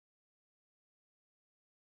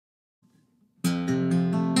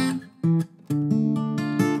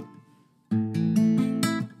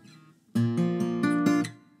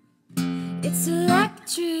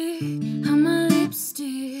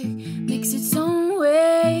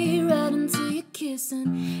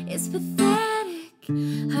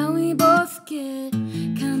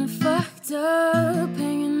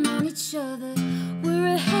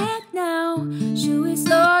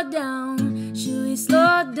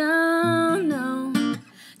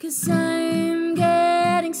'cause I'm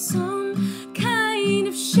getting some kind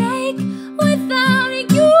of shake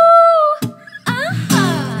without you.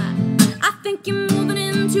 I think you're moving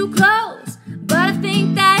in too close, but I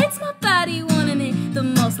think that it's my body wanting it the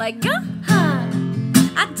most. Like,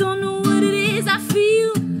 I don't know what it is I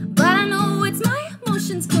feel, but I know it's my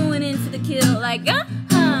emotions going in for the kill. Like,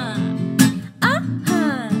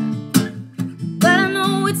 but I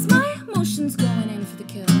know it's my emotions going in for the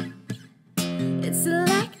kill. It's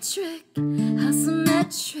electric, how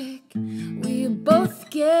symmetric we both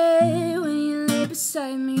get when you lay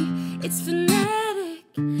beside me. It's phonetic,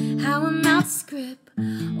 how our mouths grip,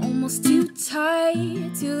 almost too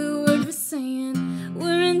tight to the word we're saying.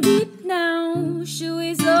 We're in deep now, should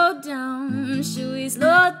we slow down? Should we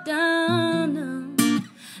slow down now?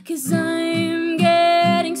 'Cause I'm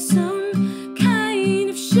getting some kind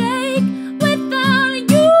of shake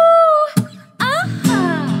without you.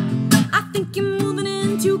 I think you're moving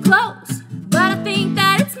in too close, but I think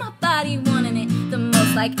that it's my body wanting it the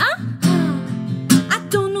most. Like, I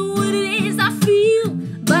don't know what it is I feel,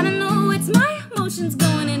 but I know it's my emotions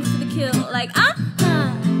going in for the kill. Like,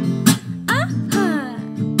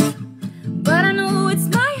 but I know it's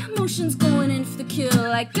my emotions going in for the kill.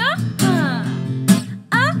 Like,